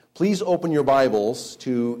Please open your Bibles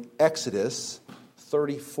to Exodus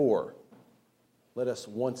 34. Let us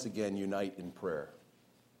once again unite in prayer.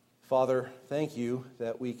 Father, thank you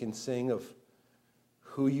that we can sing of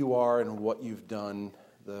who you are and what you've done,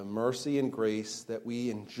 the mercy and grace that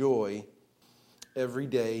we enjoy every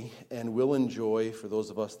day and will enjoy for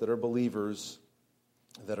those of us that are believers,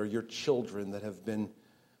 that are your children, that have been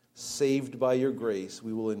saved by your grace.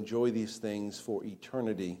 We will enjoy these things for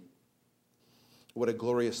eternity. What a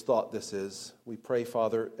glorious thought this is. We pray,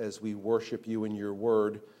 Father, as we worship you in your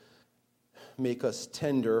word, make us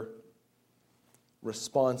tender,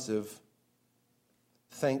 responsive,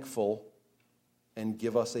 thankful, and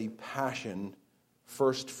give us a passion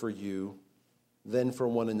first for you, then for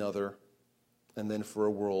one another, and then for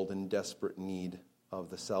a world in desperate need of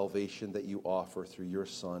the salvation that you offer through your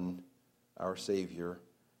Son, our Savior,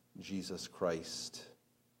 Jesus Christ.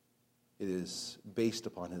 It is based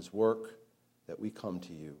upon his work that we come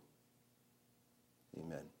to you.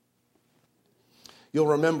 Amen. You'll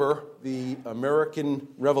remember the American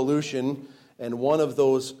Revolution, and one of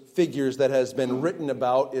those figures that has been written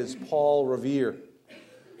about is Paul Revere.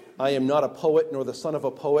 I am not a poet nor the son of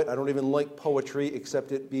a poet. I don't even like poetry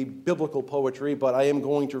except it be biblical poetry, but I am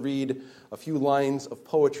going to read a few lines of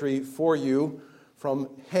poetry for you from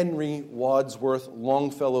Henry Wadsworth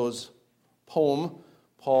Longfellow's poem,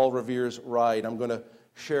 Paul Revere's Ride. I'm going to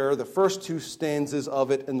share the first two stanzas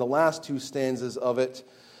of it and the last two stanzas of it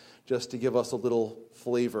just to give us a little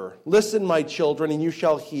flavor. Listen, my children, and you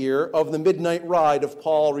shall hear of the midnight ride of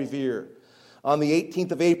Paul Revere. On the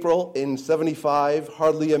 18th of April in 75,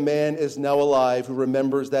 hardly a man is now alive who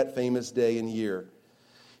remembers that famous day and year.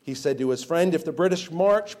 He said to his friend, if the British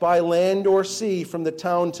march by land or sea from the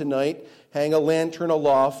town tonight, hang a lantern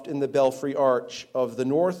aloft in the belfry arch of the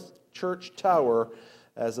North Church Tower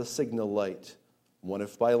as a signal light. One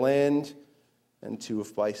if by land, and two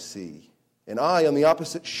if by sea. And I on the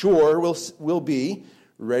opposite shore will be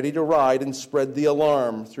ready to ride and spread the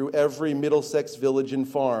alarm through every Middlesex village and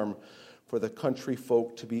farm for the country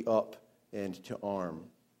folk to be up and to arm.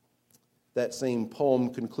 That same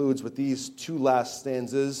poem concludes with these two last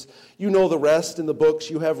stanzas. You know the rest in the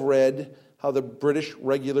books you have read, how the British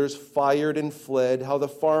regulars fired and fled, how the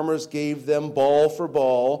farmers gave them ball for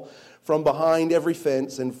ball, from behind every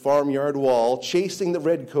fence and farmyard wall, chasing the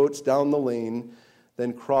redcoats down the lane,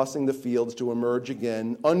 then crossing the fields to emerge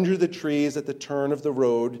again under the trees at the turn of the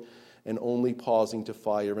road, and only pausing to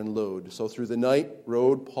fire and load. So through the night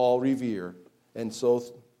rode Paul Revere, and so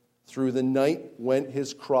through the night went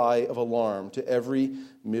his cry of alarm to every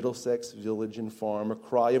Middlesex village and farm, a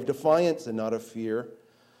cry of defiance and not of fear,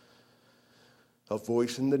 a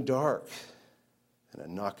voice in the dark, and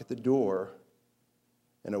a knock at the door,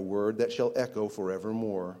 and a word that shall echo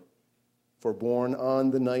forevermore. For borne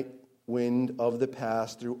on the night wind of the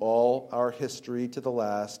past, through all our history to the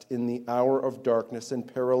last, in the hour of darkness and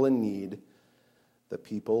peril and need, the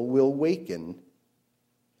people will waken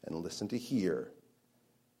and listen to hear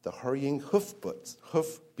the hurrying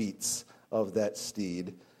hoofbeats of that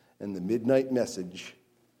steed and the midnight message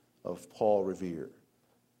of Paul Revere.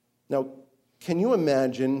 Now, can you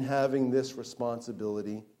imagine having this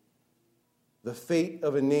responsibility? The fate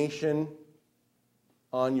of a nation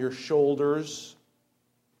on your shoulders,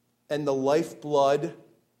 and the lifeblood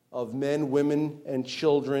of men, women, and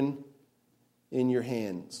children in your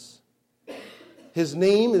hands. His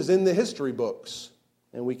name is in the history books,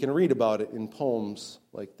 and we can read about it in poems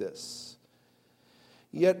like this.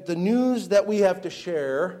 Yet the news that we have to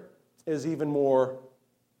share is even more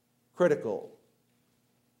critical.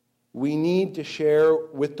 We need to share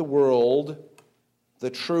with the world the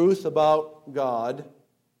truth about God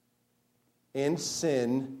and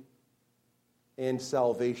sin and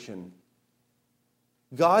salvation.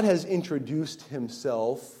 God has introduced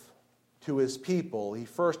himself to his people. He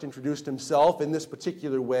first introduced himself in this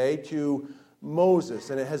particular way to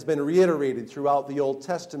Moses, and it has been reiterated throughout the Old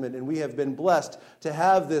Testament, and we have been blessed to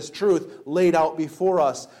have this truth laid out before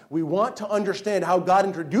us. We want to understand how God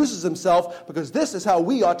introduces himself, because this is how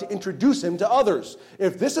we ought to introduce him to others.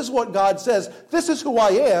 If this is what God says, this is who I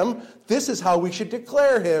am, this is how we should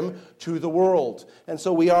declare him to the world. And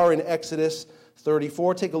so we are in Exodus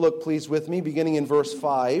 34. Take a look, please, with me, beginning in verse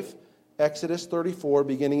 5. Exodus 34,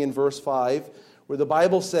 beginning in verse 5, where the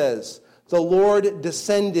Bible says, the Lord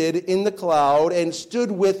descended in the cloud and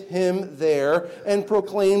stood with him there and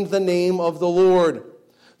proclaimed the name of the Lord.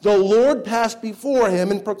 The Lord passed before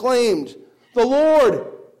him and proclaimed, the Lord,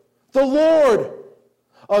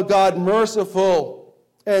 a God merciful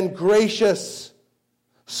and gracious,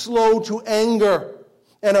 slow to anger,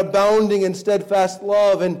 and abounding in steadfast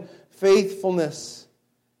love and faithfulness,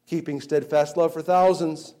 keeping steadfast love for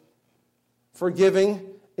thousands,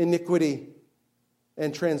 forgiving iniquity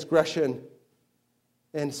and transgression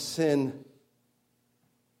and sin,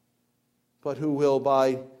 but who will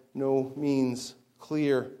by no means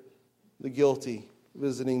clear the guilty,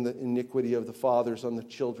 visiting the iniquity of the fathers on the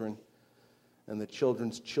children and the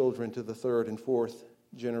children's children to the third and fourth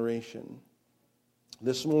generation.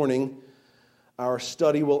 This morning, our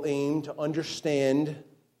study will aim to understand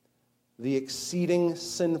the exceeding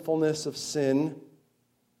sinfulness of sin,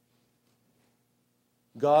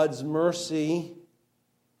 God's mercy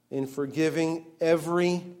in forgiving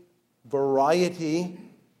every variety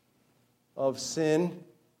of sin,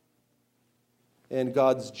 and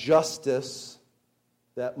God's justice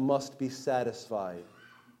that must be satisfied.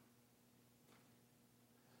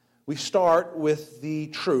 We start with the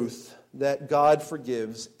truth that God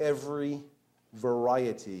forgives every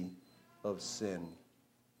variety of sin.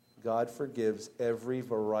 God forgives every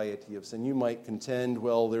variety of sin. You might contend,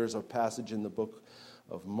 well, there's a passage in the book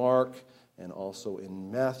of Mark and also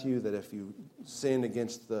in Matthew that if you sin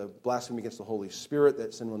against the blasphemy against the Holy Spirit,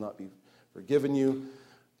 that sin will not be forgiven you.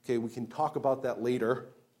 Okay, we can talk about that later.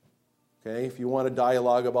 Okay, if you want a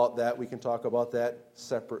dialogue about that, we can talk about that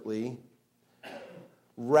separately.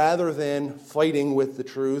 Rather than fighting with the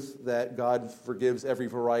truth that God forgives every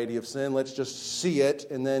variety of sin, let's just see it,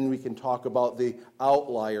 and then we can talk about the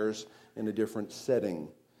outliers in a different setting.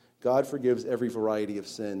 God forgives every variety of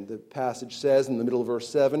sin. The passage says in the middle of verse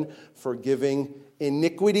 7, forgiving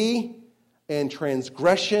iniquity and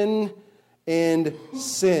transgression and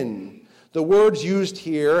sin. The words used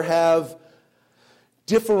here have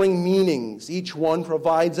differing meanings. Each one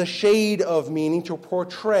provides a shade of meaning to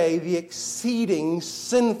portray the exceeding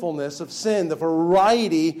sinfulness of sin, the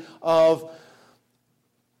variety of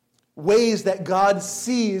ways that God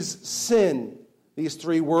sees sin. These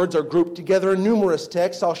three words are grouped together in numerous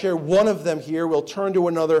texts. I'll share one of them here. We'll turn to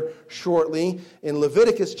another shortly in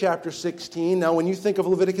Leviticus chapter 16. Now, when you think of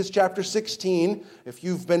Leviticus chapter 16, if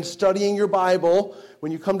you've been studying your Bible,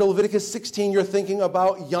 when you come to Leviticus 16, you're thinking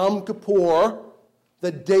about Yom Kippur,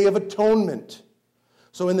 the Day of Atonement.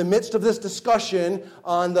 So in the midst of this discussion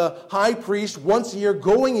on the high priest once a year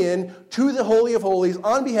going in to the Holy of Holies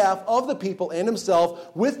on behalf of the people and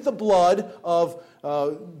himself with the blood of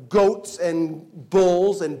goats and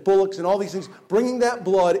bulls and bullocks and all these things, bringing that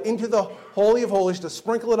blood into the Holy of Holies to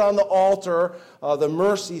sprinkle it on the altar, the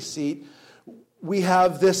mercy seat, we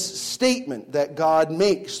have this statement that God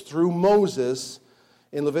makes through Moses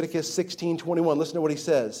in Leviticus 16:21. Listen to what he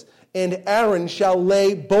says. And Aaron shall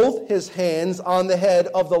lay both his hands on the head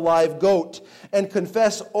of the live goat and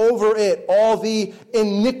confess over it all the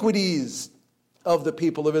iniquities of the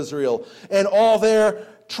people of Israel and all their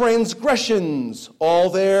transgressions, all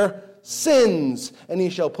their sins. And he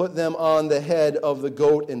shall put them on the head of the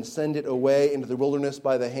goat and send it away into the wilderness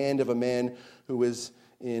by the hand of a man who is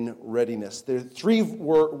in readiness. There are three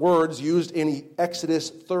words used in Exodus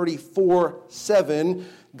 34:7.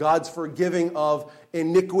 God's forgiving of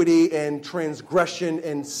iniquity and transgression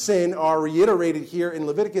and sin are reiterated here in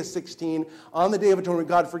Leviticus 16. On the Day of Atonement,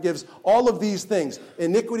 God forgives all of these things: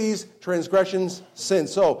 iniquities, transgressions, sin.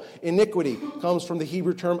 So, iniquity comes from the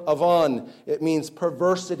Hebrew term avon. It means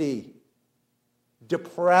perversity,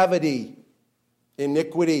 depravity,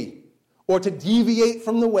 iniquity, or to deviate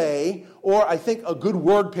from the way, or I think a good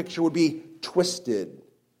word picture would be twisted.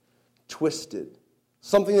 Twisted.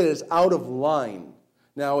 Something that is out of line.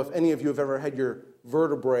 Now, if any of you have ever had your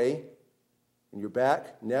vertebrae in your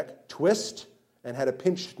back, neck, twist and had a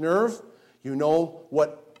pinched nerve, you know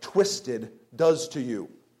what twisted does to you.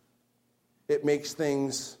 It makes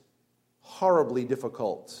things horribly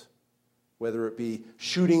difficult, whether it be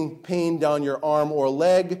shooting pain down your arm or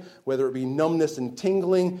leg, whether it be numbness and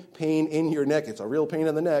tingling, pain in your neck. It's a real pain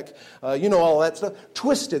in the neck. You know all that stuff.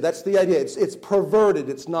 Twisted, that's the idea. It's perverted.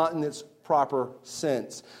 It's not in its proper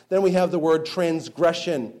sense. Then we have the word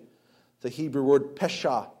transgression, the Hebrew word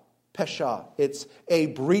pesha. Pesha. It's a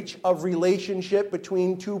breach of relationship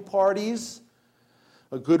between two parties.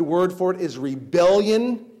 A good word for it is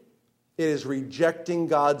rebellion. It is rejecting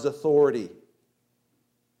God's authority.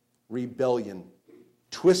 Rebellion.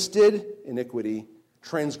 Twisted, iniquity.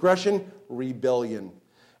 Transgression, rebellion.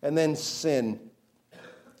 And then sin.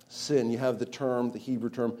 Sin, you have the term, the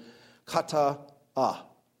Hebrew term, kata'ah.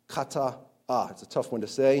 Kata'ah. It's a tough one to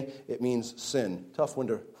say. It means sin. Tough one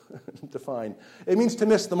to define. It means to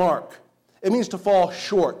miss the mark. It means to fall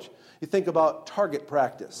short. You think about target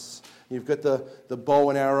practice. You've got the bow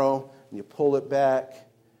and arrow, and you pull it back,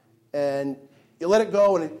 and you let it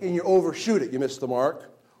go, and you overshoot it. You miss the mark.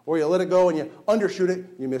 Or you let it go and you undershoot it,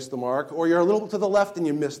 you miss the mark. Or you're a little to the left and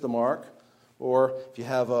you miss the mark. Or if you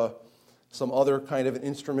have a some other kind of an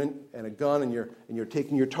instrument and a gun, and you're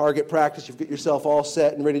taking your target practice. You've got yourself all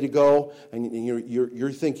set and ready to go, and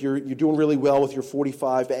you think you're doing really well with your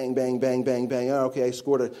 45. Bang, bang, bang, bang, bang. Oh, okay, I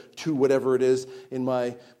scored a 2, whatever it is, in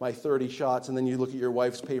my 30 shots. And then you look at your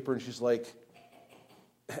wife's paper, and she's like,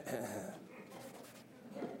 of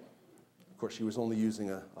course, she was only using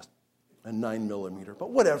a 9mm,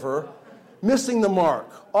 but whatever. Missing the mark,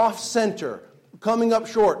 off center, coming up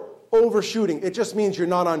short, overshooting. It just means you're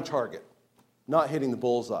not on target. Not hitting the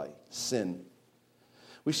bullseye, sin.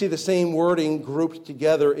 We see the same wording grouped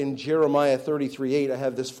together in Jeremiah 33:8. I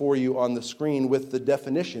have this for you on the screen with the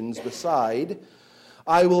definitions beside.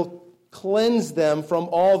 I will cleanse them from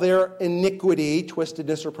all their iniquity,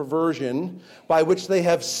 twistedness, or perversion, by which they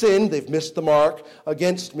have sinned, they've missed the mark,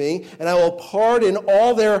 against me, and I will pardon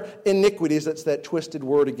all their iniquities, that's that twisted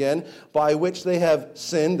word again, by which they have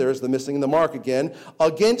sinned, there's the missing the mark again,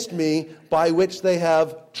 against me, by which they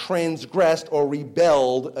have transgressed or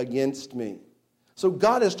rebelled against me. So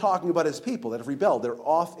God is talking about his people that have rebelled. They're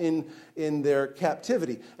off in their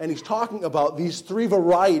captivity, and he's talking about these 3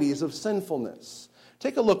 varieties of sinfulness.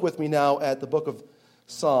 Take a look with me now at the book of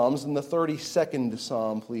Psalms, in the 32nd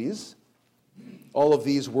Psalm, please. All of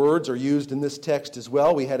these words are used in this text as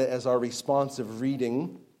well. We had it as our responsive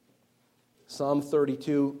reading. Psalm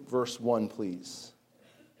 32, verse 1, please.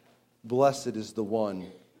 Blessed is the one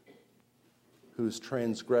whose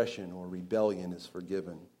transgression or rebellion is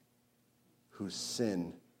forgiven, whose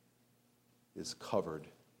sin is covered.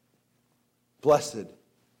 Blessed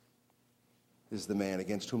is the man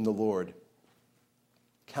against whom the Lord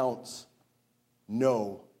counts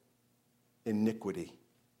no iniquity,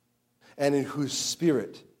 and in whose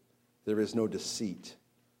spirit there is no deceit.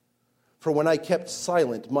 For when I kept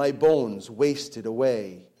silent, my bones wasted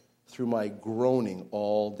away through my groaning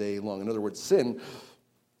all day long. In other words, sin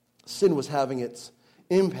was having its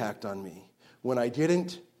impact on me when I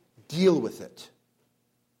didn't deal with it.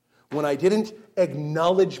 When I didn't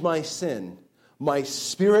acknowledge my sin, my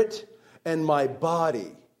spirit and my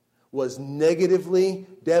body was negatively,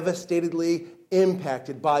 devastatedly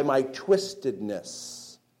impacted by my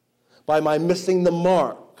twistedness, by my missing the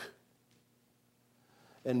mark,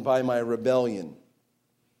 and by my rebellion.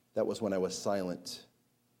 That was when I was silent.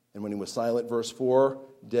 And when he was silent, verse 4,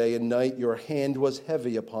 day and night your hand was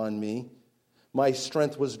heavy upon me. My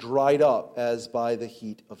strength was dried up as by the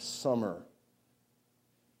heat of summer.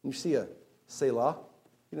 You see a Selah?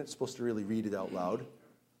 You're not supposed to really read it out loud.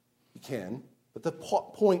 You can. But the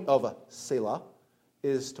point of a Selah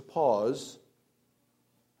is to pause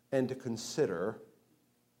and to consider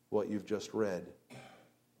what you've just read.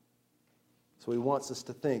 So he wants us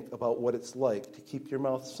to think about what it's like to keep your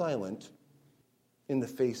mouth silent in the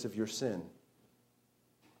face of your sin.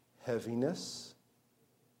 Heaviness,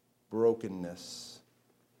 brokenness,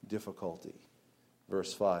 difficulty.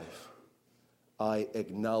 Verse 5. I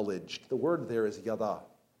acknowledged. The word there is yada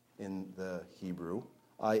in the Hebrew.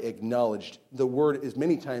 I acknowledged. The word is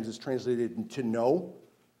many times is translated to know.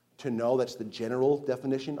 To know, that's the general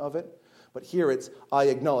definition of it. But here it's I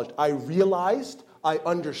acknowledged. I realized, I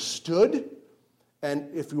understood.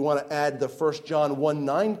 And if you want to add the 1 John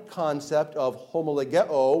 1:9 concept of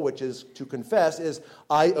homologeo, which is to confess, is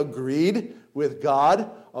I agreed with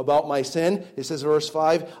God about my sin. It says verse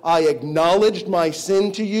 5, I acknowledged my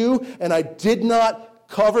sin to you, and I did not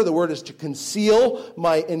cover, the word is to conceal,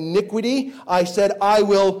 my iniquity. I said, I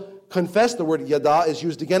will confess, the word yada is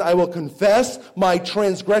used again, I will confess my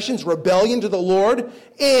transgressions, rebellion to the Lord,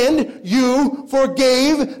 and you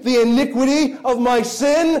forgave the iniquity of my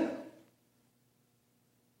sin.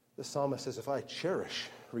 The psalmist says, if I cherish,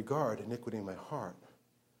 regard iniquity in my heart,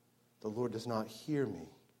 the Lord does not hear me.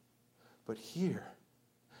 But here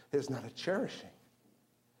is not a cherishing.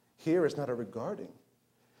 Here is not a regarding.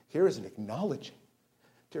 Here is an acknowledging.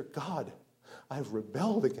 Dear God, I have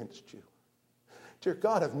rebelled against you. Dear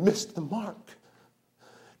God, I've missed the mark.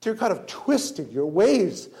 Dear God, I've twisted your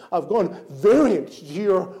ways. I've gone variant to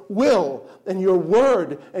your will and your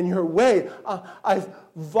word and your way. I've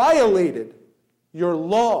violated your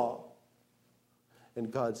law. And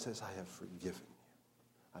God says, I have forgiven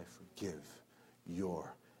you. I forgive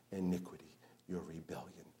your iniquity, your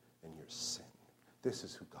rebellion, and your sin. This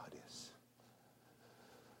is who God is.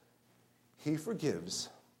 He forgives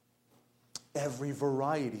every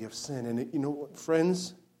variety of sin. And you know what,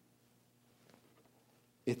 friends?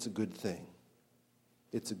 It's a good thing.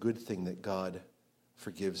 It's a good thing that God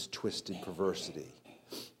forgives twisted perversity,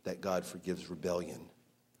 that God forgives rebellion,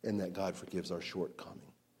 and that God forgives our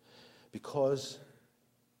shortcoming. Because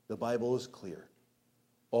the Bible is clear.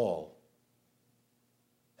 All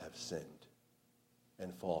have sinned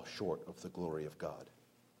and fall short of the glory of God.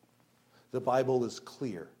 the Bible is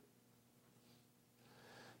clear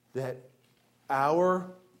that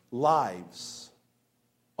our lives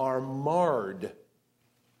are marred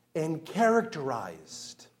and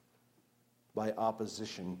characterized by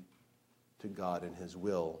opposition to God and His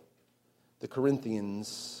will. The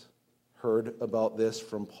Corinthians heard about this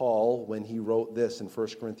from Paul when he wrote this in 1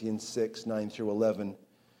 Corinthians 6, 9 through 11.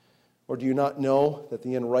 Or do you not know that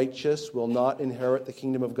the unrighteous will not inherit the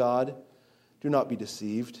kingdom of God? Do not be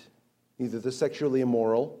deceived. Neither the sexually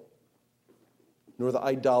immoral, nor the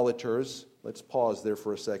idolaters, let's pause there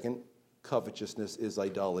for a second. Covetousness is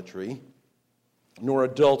idolatry. Nor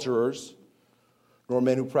adulterers, nor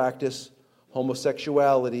men who practice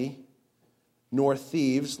homosexuality, nor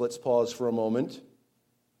thieves, let's pause for a moment.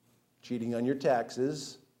 Cheating on your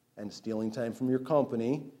taxes and stealing time from your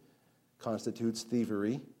company constitutes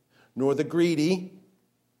thievery. Nor the greedy.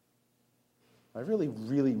 I really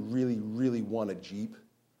want a Jeep.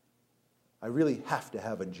 I really have to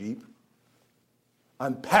have a Jeep.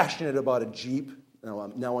 I'm passionate about a Jeep.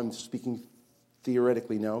 Now I'm speaking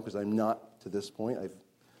theoretically now because I'm not to this point. I've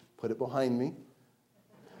put it behind me.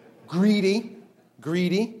 Greedy.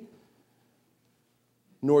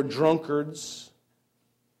 Nor drunkards,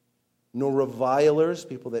 nor revilers,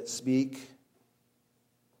 people that speak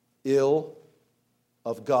ill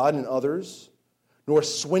of God and others, nor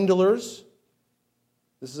swindlers.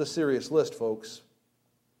 This is a serious list, folks.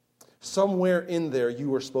 Somewhere in there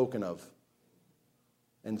you were spoken of,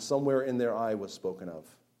 and somewhere in there I was spoken of.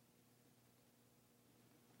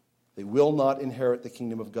 They will not inherit the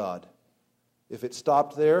kingdom of God. If it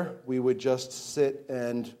stopped there, we would just sit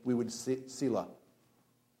and we would Selah.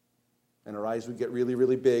 And our eyes would get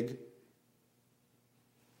really big,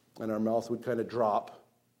 and our mouth would kind of drop.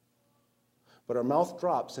 But our mouth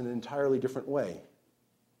drops in an entirely different way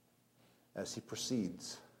as he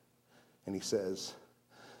proceeds. And he says,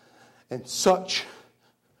 and such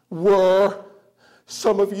were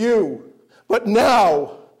some of you. But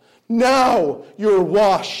now you're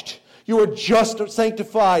washed. You are just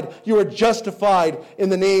sanctified. You are justified in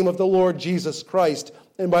the name of the Lord Jesus Christ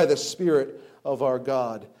and by the Spirit of our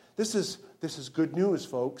God. This is good news,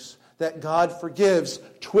 folks, that God forgives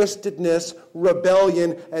twistedness,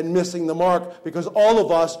 rebellion, and missing the mark, because all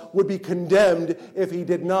of us would be condemned if He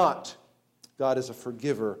did not. God is a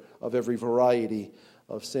forgiver of every variety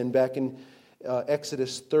of sin. Back in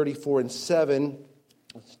Exodus 34:7,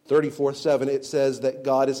 it says that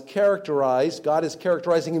God is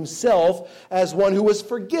characterizing Himself as one who is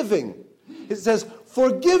forgiving. It says,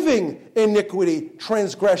 forgiving iniquity,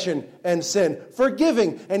 transgression, and sin.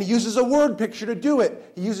 Forgiving. And He uses a word picture to do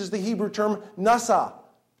it. He uses the Hebrew term NASA.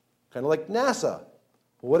 Kind of like NASA.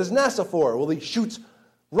 What is NASA for? Well, He shoots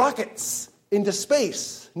rockets into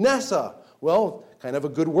space. NASA. Well, kind of a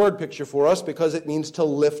good word picture for us because it means to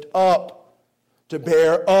lift up, to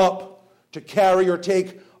bear up, to carry or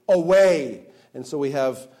take away. And so we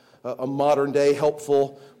have a modern day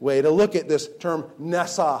helpful way to look at this term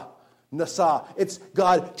NASA. Nasa. It's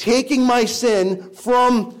God taking my sin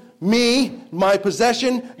from me, my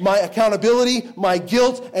possession, my accountability, my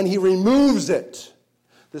guilt, and He removes it.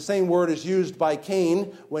 The same word is used by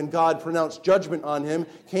Cain when God pronounced judgment on him.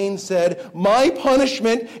 Cain said, my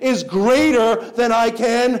punishment is greater than I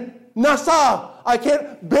can nasa. I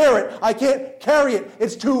can't bear it. I can't carry it.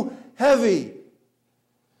 It's too heavy.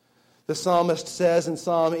 The psalmist says in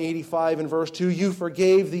Psalm 85 and verse 2, you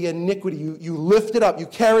forgave the iniquity. You lifted up. You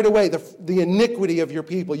carried away the iniquity of your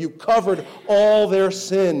people. You covered all their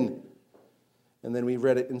sin. And then we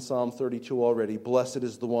read it in Psalm 32 already. Blessed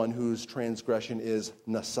is the one whose transgression is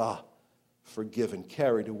nasa, forgiven,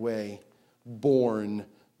 carried away, borne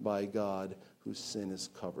by God, whose sin is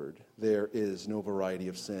covered. There is no variety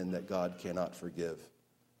of sin that God cannot forgive.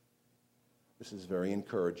 This is very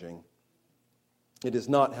encouraging. It is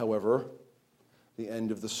not, however, the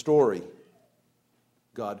end of the story.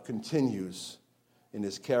 God continues in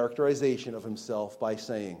His characterization of Himself by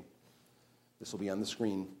saying, this will be on the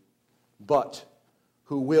screen, but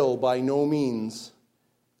who will by no means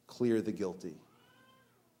clear the guilty.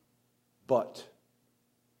 But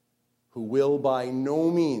who will by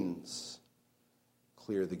no means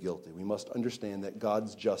clear the guilty. We must understand that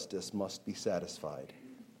God's justice must be satisfied.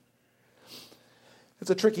 It's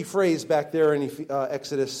a tricky phrase back there in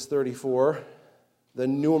Exodus 34. The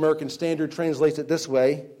New American Standard translates it this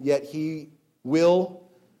way, yet He will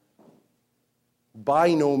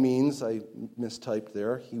by no means, I mistyped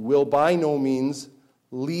there, He will by no means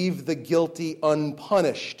leave the guilty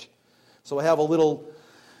unpunished. So I have a little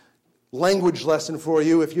language lesson for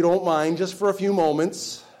you, if you don't mind, just for a few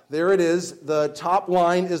moments. There it is. The top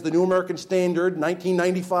line is the New American Standard,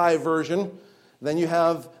 1995 version. Then you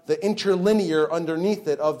have the interlinear underneath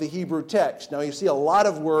it of the Hebrew text. Now you see a lot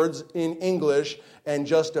of words in English and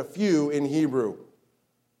just a few in Hebrew.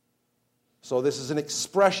 So this is an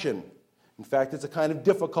expression. In fact, it's a kind of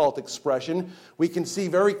difficult expression. We can see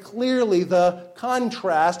very clearly the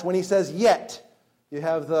contrast when he says yet. You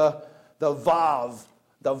have the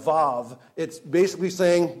vav. It's basically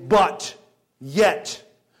saying but, yet.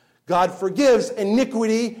 God forgives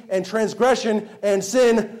iniquity and transgression and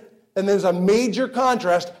sin, and there's a major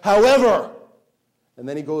contrast, however. And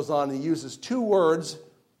then he goes on and he uses two words.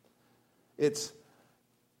 It's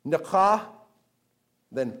nakah,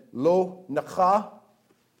 then lo nakah.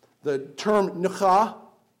 The term nakah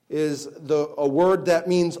is a word that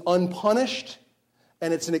means unpunished,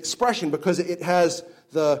 and it's an expression because it has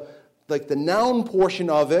the noun portion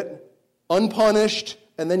of it, unpunished,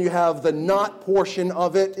 and then you have the not portion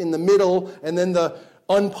of it in the middle, and then the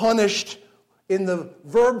unpunished in the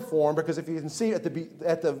verb form, because if you can see at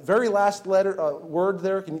the very last word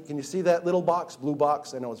there, can you see that little box, blue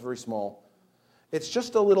box? I know it's very small. It's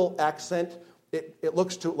just a little accent. It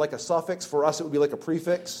looks like a suffix. For us, it would be like a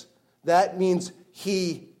prefix. That means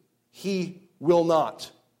he will not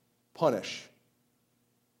punish.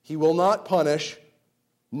 He will not punish,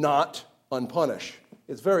 not unpunish.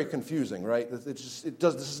 It's very confusing, right? This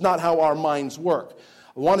is not how our minds work.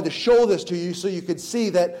 I wanted to show this to you so you could see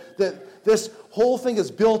that this whole thing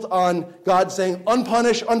is built on God saying,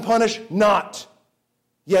 unpunish, unpunish, not.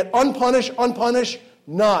 Yet unpunish, unpunish,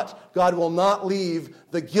 not. God will not leave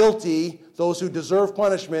the guilty, those who deserve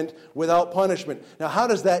punishment, without punishment. Now, how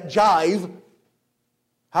does that jive?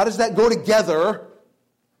 How does that go together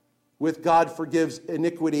with God forgives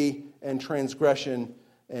iniquity and transgression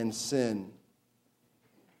and sin?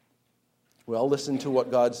 Well, listen to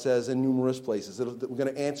what God says in numerous places. We're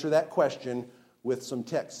going to answer that question with some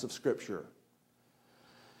texts of Scripture.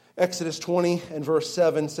 Exodus 20 and verse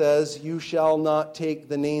 7 says, "You shall not take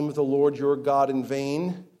the name of the Lord your God in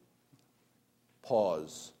vain."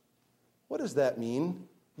 Pause. What does that mean?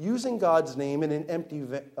 Using God's name in an empty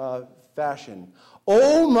fashion.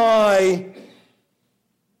 Oh my!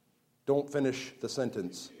 Don't finish the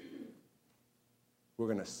sentence. We're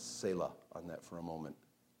going to Selah on that for a moment.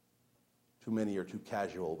 Too many are too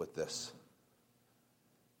casual with this.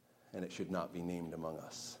 And it should not be named among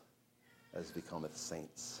us, as becometh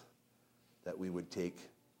saints, that we would take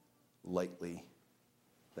lightly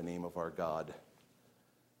the name of our God.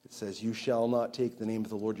 It says, "You shall not take the name of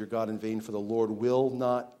the Lord your God in vain, for the Lord will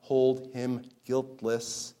not hold him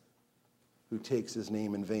guiltless who takes his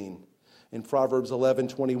name in vain." In Proverbs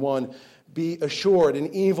 11:21, "Be assured,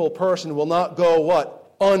 an evil person will not go," what?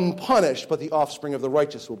 "Unpunished, but the offspring of the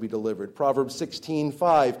righteous will be delivered." Proverbs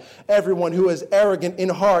 16:5, "Everyone who is arrogant in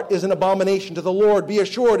heart is an abomination to the Lord. Be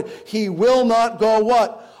assured, he will not go,"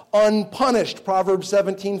 what? "Unpunished." Proverbs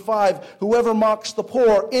 17:5, "Whoever mocks the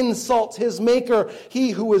poor insults his maker.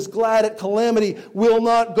 He who is glad at calamity will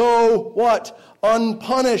not go," what?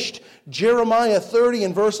 "Unpunished." Jeremiah 30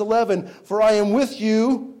 and verse 11, "For I am with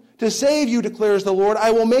you to save you, declares the Lord.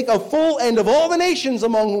 I will make a full end of all the nations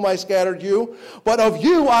among whom I scattered you. But of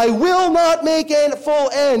you I will not make a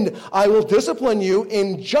full end. I will discipline you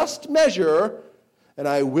in just measure, and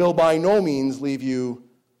I will by no means leave you,"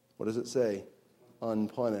 what does it say?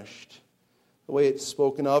 "Unpunished." The way it's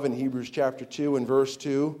spoken of in Hebrews chapter 2 and verse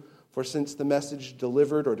 2, "For since the message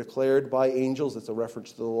delivered or declared by angels," it's a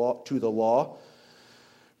reference to the law,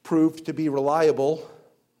 "proved to be reliable,"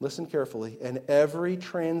 listen carefully, "and every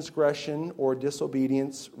transgression or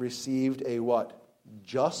disobedience received a" what?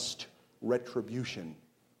 "Just retribution."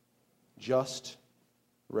 Just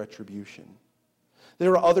retribution.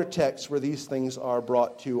 There are other texts where these things are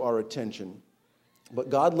brought to our attention. But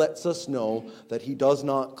God lets us know that he does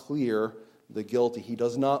not clear the guilty. He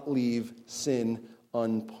does not leave sin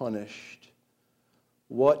unpunished.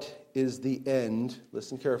 What is the end?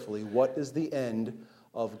 Listen carefully. What is the end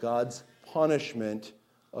of God's punishment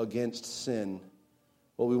against sin?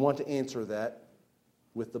 Well, we want to answer that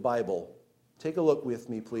with the Bible. Take a look with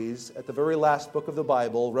me, please, at the very last book of the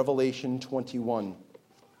Bible, Revelation 21.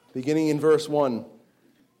 Beginning in verse 1.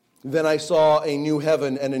 "Then I saw a new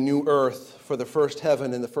heaven and a new earth, for the first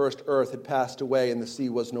heaven and the first earth had passed away, and the sea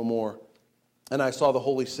was no more. And I saw the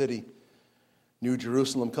holy city, New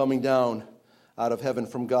Jerusalem, coming down out of heaven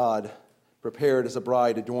from God, prepared as a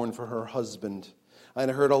bride adorned for her husband.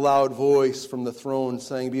 And I heard a loud voice from the throne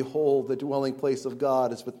saying, 'Behold, the dwelling place of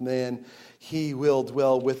God is with man. He will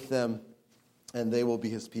dwell with them, and they will be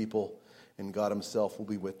his people, and God himself will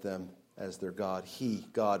be with them as their God. He,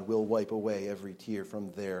 God, will wipe away every tear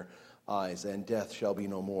from their eyes, and death shall be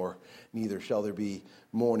no more. Neither shall there be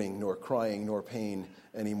mourning, nor crying, nor pain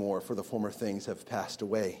anymore, for the former things have passed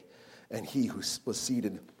away. And he who was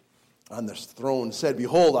seated on the throne said,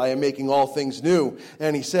 Behold, I am making all things new.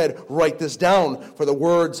 And he said, Write this down, for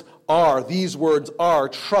these words are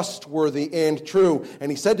trustworthy and true.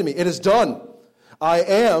 And he said to me, It is done. I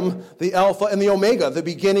am the Alpha and the Omega, the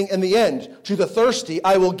beginning and the end. To the thirsty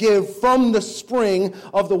I will give from the spring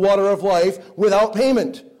of the water of life without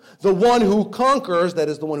payment. The one who conquers, that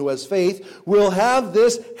is the one who has faith, will have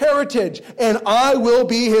this heritage, and I will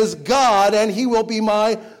be his God, and he will be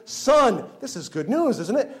my son. This is good news,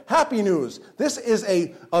 isn't it? Happy news. This is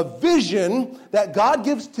a vision that God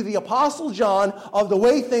gives to the Apostle John of the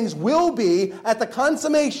way things will be at the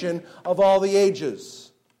consummation of all the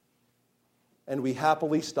ages. And we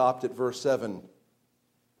happily stopped at verse 7,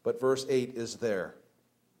 but verse 8 is there,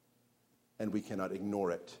 and we cannot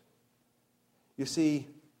ignore it. You see,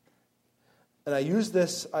 and I use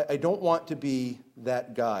this, I don't want to be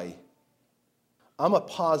that guy. I'm a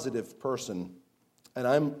positive person, and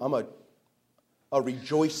I'm a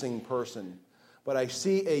rejoicing person. But I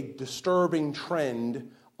see a disturbing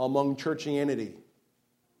trend among churchianity.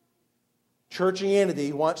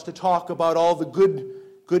 Churchianity wants to talk about all the good,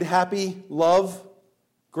 happy love,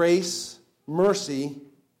 grace, mercy,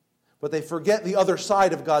 but they forget the other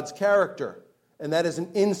side of God's character, and that is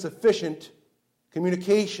an insufficient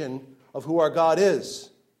communication of who our God is.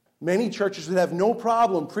 Many churches would have no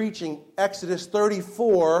problem preaching Exodus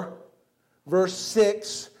 34, verse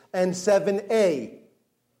 6 and 7a.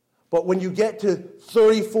 But when you get to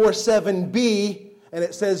 34:7b, and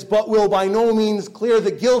it says, but will by no means clear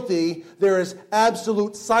the guilty, there is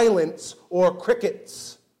absolute silence or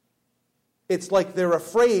crickets. It's like they're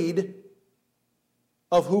afraid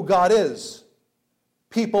of who God is.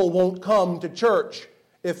 People won't come to church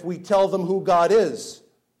if we tell them who God is.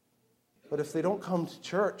 But if they don't come to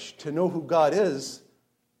church to know who God is,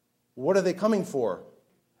 what are they coming for?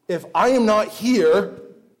 If I am not here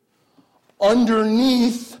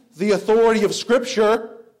underneath the authority of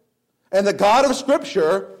Scripture and the God of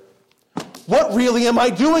Scripture, what really am I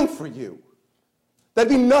doing for you? That'd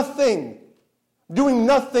be nothing. Doing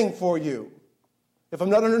nothing for you if I'm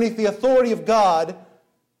not underneath the authority of God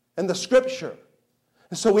and the Scripture.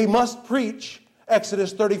 And so we must preach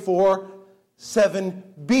Exodus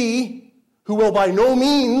 34:7b, who will by no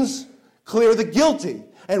means clear the guilty.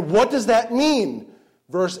 And what does that mean?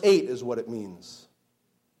 Verse 8 is what it means.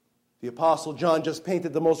 The Apostle John just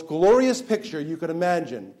painted the most glorious picture you could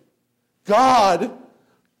imagine. God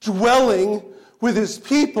dwelling with his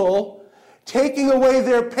people, taking away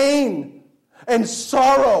their pain and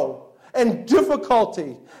sorrow and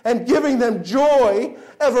difficulty and giving them joy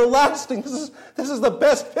everlasting. This is the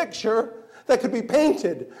best picture that could be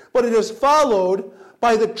painted, but it is followed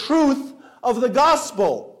by the truth of the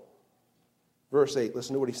gospel. Verse 8,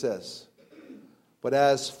 listen to what he says. But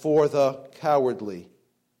as for the cowardly,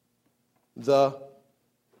 the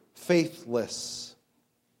faithless,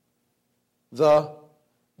 the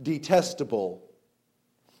detestable,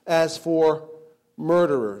 as for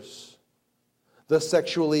murderers, the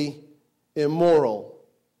sexually immoral,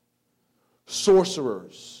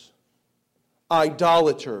 sorcerers,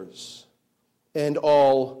 idolaters, and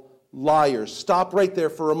all liars. Stop right there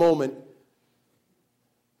for a moment.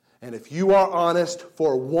 And if you are honest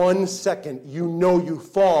for 1 second, you know you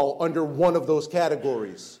fall under one of those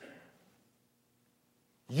categories.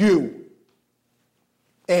 You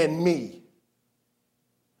and me.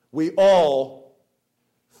 We all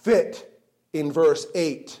fit in verse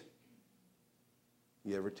 8.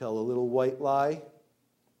 You ever tell a little white lie?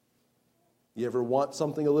 You ever want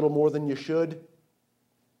something a little more than you should?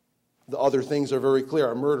 The other things are very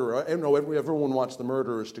clear. A murderer. I know everyone wants the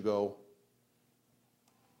murderers to go.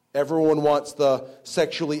 Everyone wants the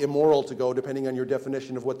sexually immoral to go, depending on your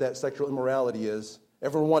definition of what that sexual immorality is.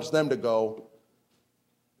 Everyone wants them to go.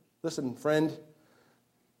 Listen, friend,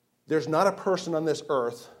 there's not a person on this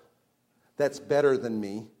earth that's better than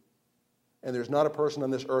me, and there's not a person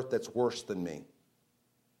on this earth that's worse than me.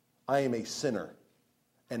 I am a sinner,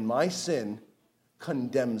 and my sin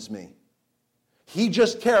condemns me. He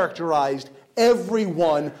just characterized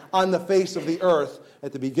everyone on the face of the earth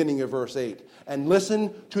at the beginning of verse 8. And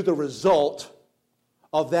listen to the result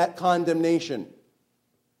of that condemnation.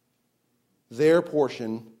 Their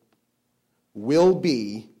portion will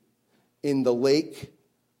be in the lake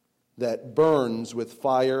that burns with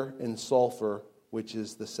fire and sulfur, which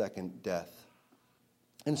is the second death.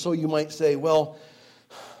 And so you might say, well,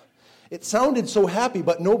 it sounded so happy,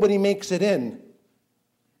 but nobody makes it in.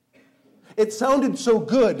 It sounded so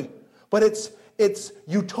good, but it's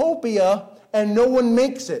utopia and no one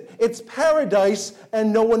makes it. It's paradise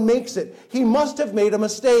and no one makes it. He must have made a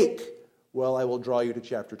mistake. Well, I will draw you to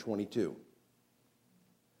chapter 22.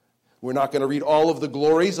 We're not going to read all of the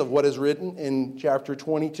glories of what is written in chapter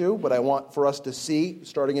 22, but I want for us to see,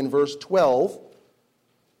 starting in verse 12,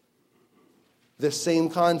 this same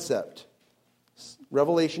concept.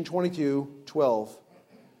 Revelation 22:12.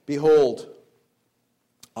 Behold,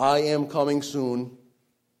 I am coming soon,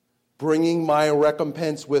 bringing my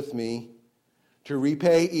recompense with me to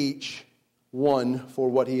repay each one for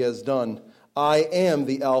what he has done. I am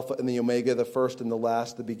the Alpha and the Omega, the first and the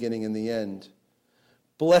last, the beginning and the end.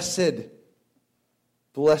 Blessed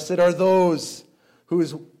are those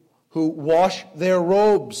who wash their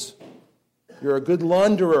robes. You're a good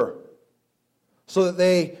launderer, so that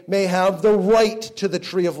they may have the right to the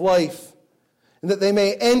tree of life, and that they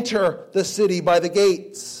may enter the city by the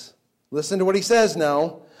gates. Listen to what he says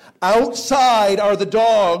now. Outside are the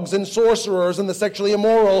dogs and sorcerers and the sexually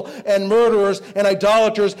immoral and murderers and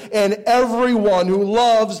idolaters and everyone who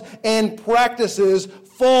loves and practices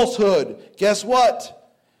falsehood. Guess what?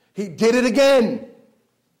 He did it again.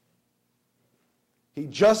 He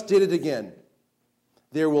just did it again.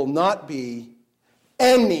 There will not be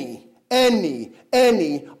any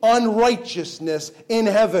unrighteousness in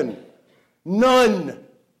heaven. None.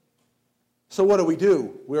 So what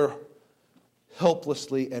do? We're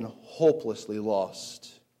helplessly and hopelessly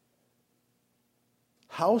lost.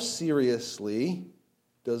 How seriously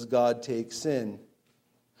does God take sin?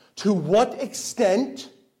 To what extent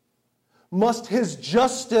must his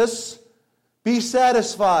justice be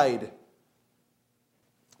satisfied?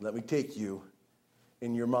 Let me take you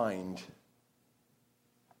in your mind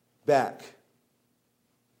back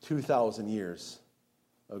 2,000 years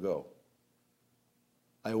ago.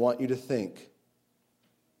 I want you to think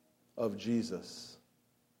of Jesus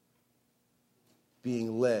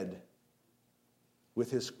being led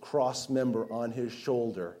with his cross member on his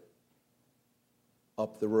shoulder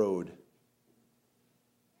up the road,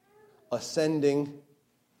 ascending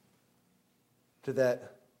to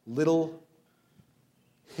that little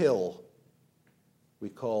hill we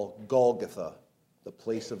call Golgotha, the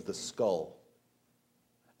place of the skull.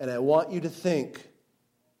 And I want you to think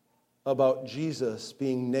about Jesus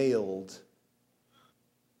being nailed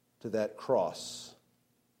to that cross.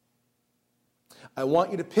 I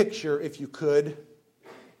want you to picture, if you could,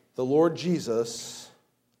 the Lord Jesus,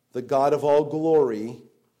 the God of all glory,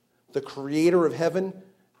 the creator of heaven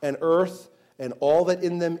and earth and all that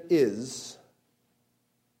in them is,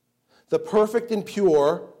 the perfect and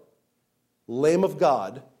pure Lamb of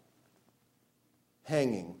God,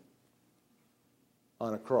 hanging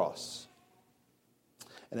on a cross.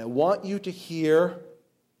 And I want you to hear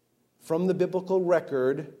from the biblical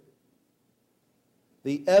record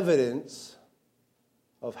the evidence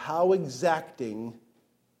of how exacting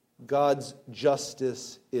God's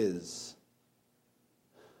justice is.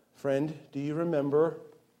 Friend, do you remember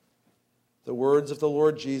the words of the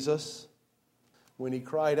Lord Jesus when he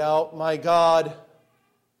cried out, my God,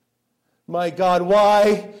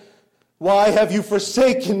 why have you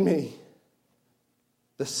forsaken me?"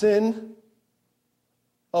 The sin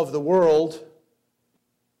of the world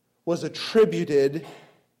was attributed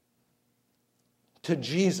to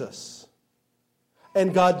Jesus.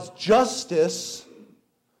 And God's justice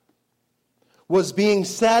was being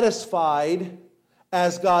satisfied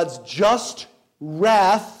as God's just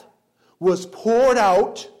wrath was poured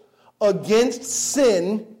out against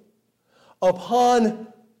sin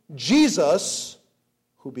upon Jesus,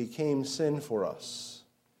 who became sin for us.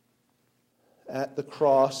 At the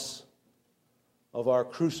cross of our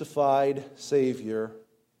crucified Savior,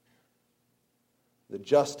 the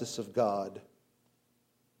justice of God,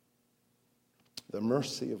 the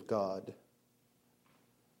mercy of God,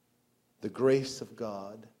 the grace of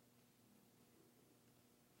God,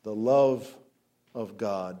 the love of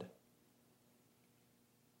God,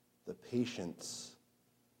 the patience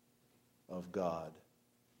of God,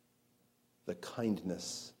 the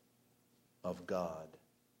kindness of God,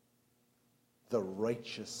 the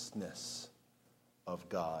righteousness of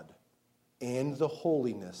God, and the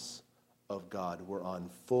holiness of God were on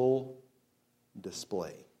full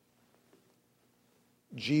display.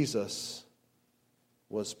 Jesus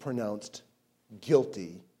was pronounced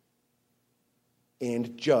guilty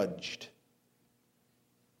and judged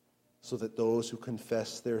so that those who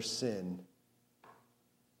confess their sin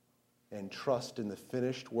and trust in the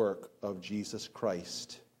finished work of Jesus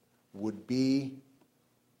Christ would be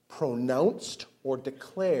pronounced or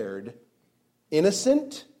declared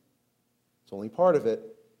innocent, it's only part of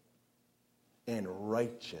it, and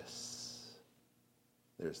righteous.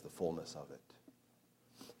 There's the fullness of it.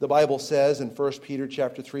 The Bible says in 1 Peter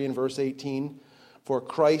chapter 3 and verse 18, "For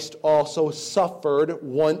Christ also suffered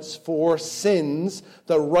once for sins,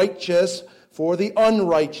 the righteous for the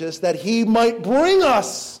unrighteous, that he might bring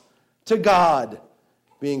us to God,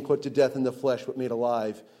 being put to death in the flesh, but made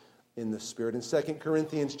alive in the Spirit." In 2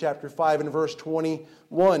 Corinthians chapter 5 and verse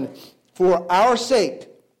 21, "For our sake,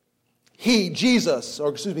 he,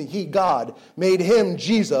 God, made him,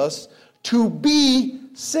 Jesus, to be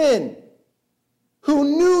sin, who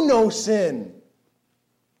knew no sin,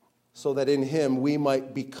 so that in him we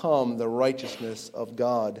might become the righteousness of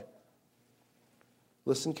God."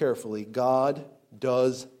 Listen carefully. God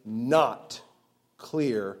does not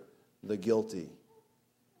clear the guilty.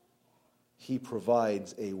 He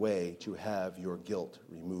provides a way to have your guilt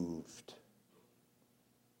removed.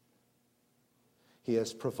 He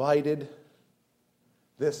has provided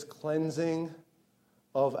this cleansing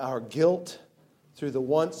of our guilt through the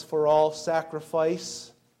once-for-all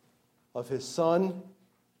sacrifice of his Son,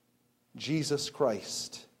 Jesus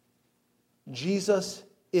Christ. Jesus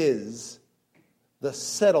is the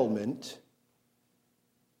settlement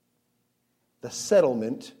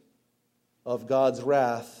of God's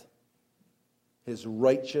wrath, his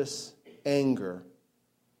righteous anger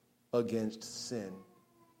against sin.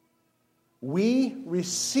 We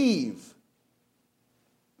receive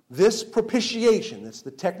this propitiation. That's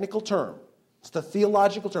the technical term. It's the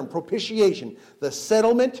theological term, propitiation. The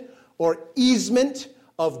settlement or easement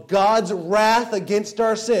of God's wrath against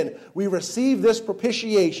our sin. We receive this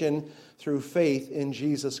propitiation through faith in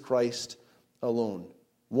Jesus Christ alone.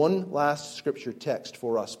 One last scripture text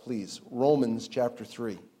for us, please. Romans chapter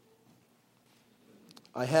 3.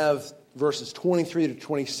 I have verses 23 to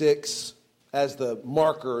 26 as the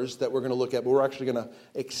markers that we're going to look at, but we're actually going to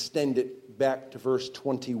extend it back to verse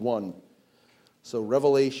 21. So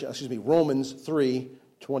Romans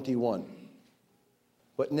 3:21.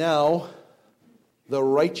 "But now the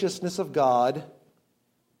righteousness of God,"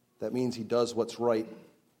 that means he does what's right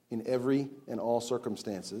in every and all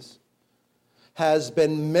circumstances, "has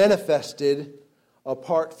been manifested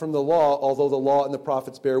apart from the law, although the law and the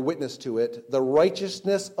prophets bear witness to it, the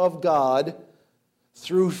righteousness of God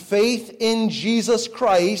through faith in Jesus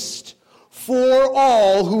Christ for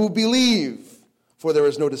all who believe. For there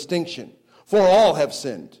is no distinction. For all have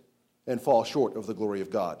sinned and fall short of the glory of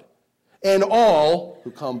God. And all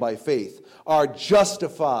who come by faith are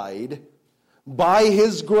justified by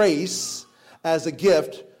his grace as a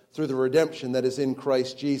gift through the redemption that is in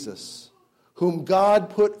Christ Jesus, whom God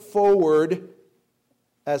put forward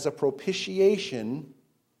as a propitiation,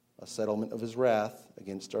 a settlement of his wrath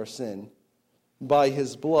against our sin, by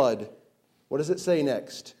his blood." What does it say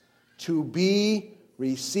next? "To be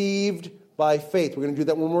received by faith." We're going to do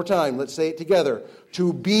that one more time. Let's say it together.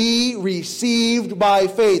 To be received by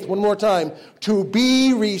faith. One more time. To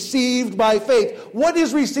be received by faith. What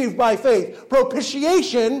is received by faith?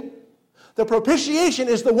 Propitiation. The propitiation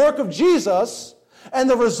is the work of Jesus, and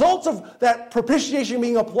the result of that propitiation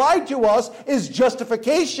being applied to us is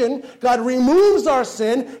justification. God removes our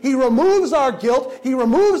sin. He removes our guilt. He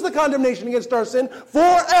removes the condemnation against our sin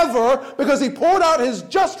forever because he poured out his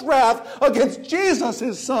just wrath against Jesus,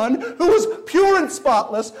 his Son, who was pure and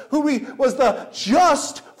spotless, who was the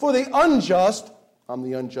just for the unjust. I'm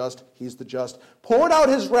the unjust. He's the just. Poured out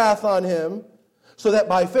his wrath on him so that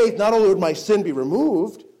by faith not only would my sin be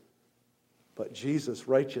removed, but Jesus'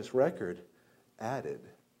 righteous record added.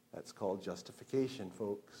 That's called justification,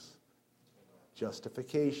 folks.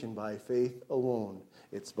 Justification by faith alone.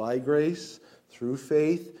 It's by grace, through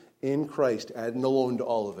faith in Christ, adding alone to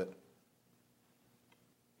all of it.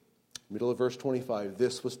 Middle of verse 25,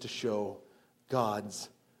 "This was to show God's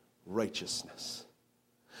righteousness.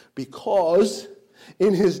 Because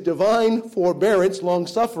in his divine forbearance,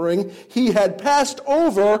 long-suffering, he had passed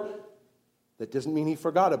over," that doesn't mean he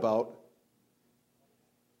forgot about,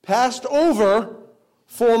 passed over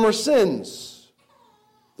former sins.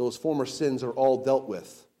 Those former sins are all dealt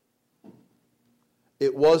with.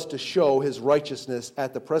 It was to show his righteousness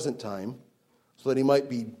at the present time, so that he might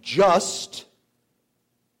be just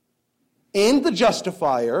and the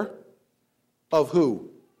justifier of who?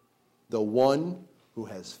 The one who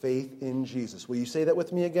has faith in Jesus. Will you say that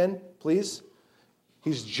with me again, please?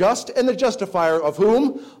 He's just and the justifier of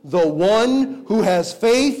whom? The one who has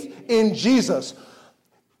faith in Jesus.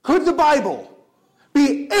 Could the Bible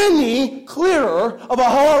be any clearer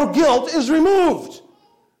about how our guilt is removed?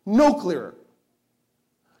 No clearer.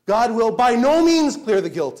 God will by no means clear the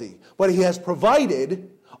guilty, but he has provided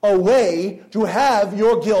a way to have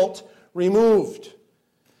your guilt removed.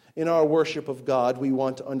 In our worship of God, we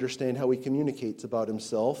want to understand how he communicates about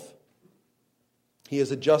himself. He is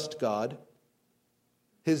a just God.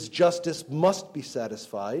 His justice must be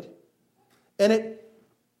satisfied, and it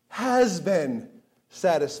has been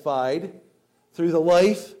satisfied through the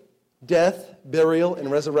life, death, burial,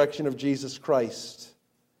 and resurrection of Jesus Christ.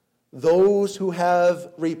 Those who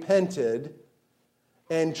have repented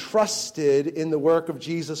and trusted in the work of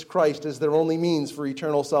Jesus Christ as their only means for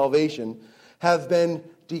eternal salvation have been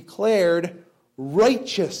declared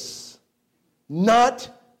righteous, not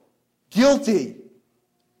guilty,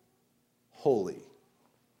 holy.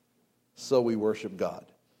 So we worship God.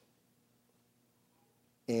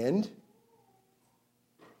 And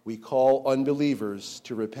we call unbelievers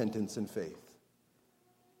to repentance and faith.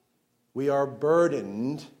 We are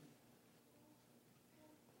burdened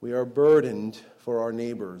for our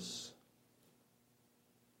neighbors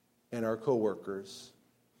and our co-workers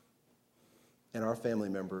and our family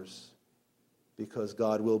members, because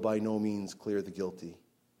God will by no means clear the guilty.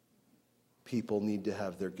 People need to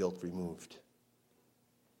have their guilt removed.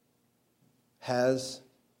 Has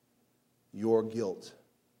your guilt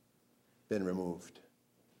been removed?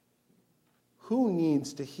 Who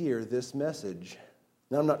needs to hear this message?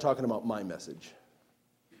 Now, I'm not talking about my message.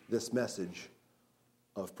 This message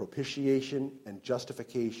of propitiation and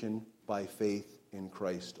justification by faith in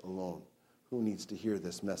Christ alone. Who needs to hear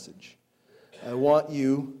this message? I want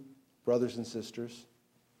you, brothers and sisters,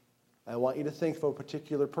 I want you to think of a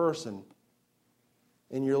particular person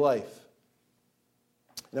in your life.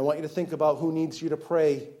 And I want you to think about who needs you to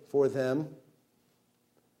pray for them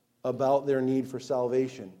about their need for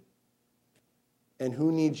salvation. And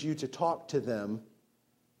who needs you to talk to them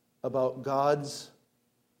about God's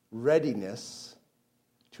readiness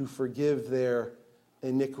to forgive their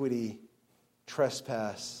iniquity,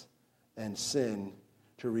 trespass, and sin,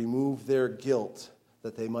 to remove their guilt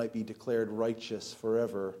that they might be declared righteous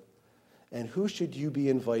forever. And who should you be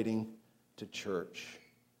inviting to church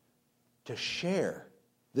to share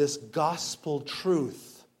this gospel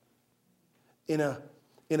truth in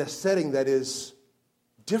a setting that is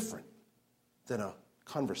different than a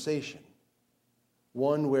conversation,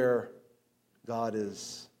 one where God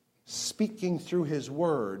is speaking through His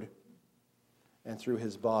word and through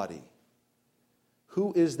His body?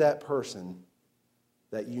 Who is that person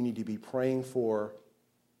that you need to be praying for,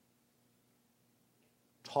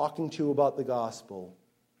 talking to about the gospel,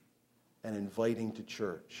 and inviting to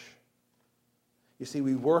church? You see,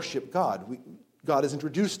 we worship God. God has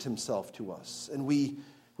introduced Himself to us, and we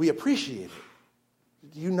appreciate it.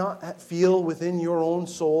 Do you not feel within your own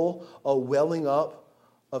soul a welling up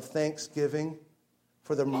of thanksgiving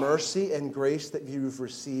for the mercy and grace that you've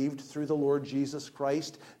received through the Lord Jesus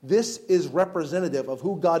Christ? This is representative of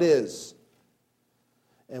who God is.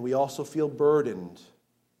 And we also feel burdened.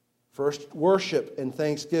 First worship and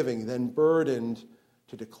thanksgiving, then burdened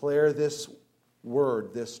to declare this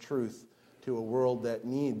word, this truth, to a world that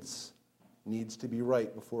needs to be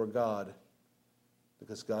right before God,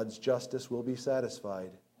 because God's justice will be satisfied.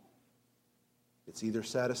 It's either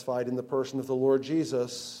satisfied in the person of the Lord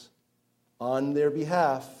Jesus on their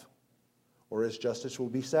behalf, or His justice will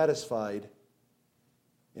be satisfied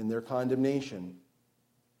in their condemnation.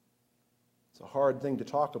 It's a hard thing to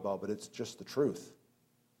talk about, but it's just the truth.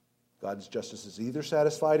 God's justice is either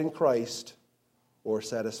satisfied in Christ or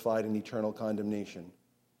satisfied in eternal condemnation.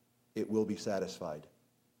 It will be satisfied.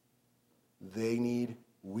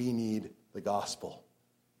 We need the gospel.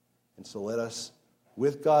 And so let us,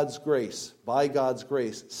 with God's grace, by God's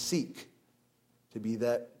grace, seek to be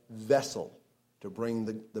that vessel to bring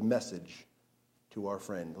the message to our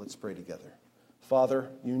friend. Let's pray together. Father,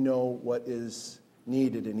 you know what is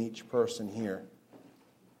needed in each person here.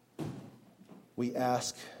 We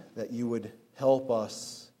ask that you would help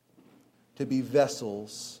us to be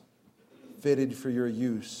vessels fitted for your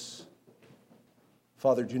use.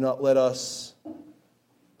 Father, do not let us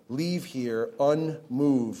leave here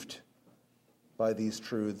unmoved by these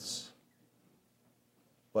truths,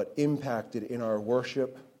 but impacted in our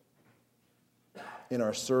worship, in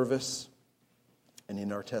our service, and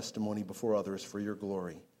in our testimony before others for your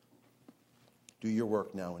glory. Do your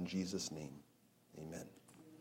work now in Jesus' name. Amen.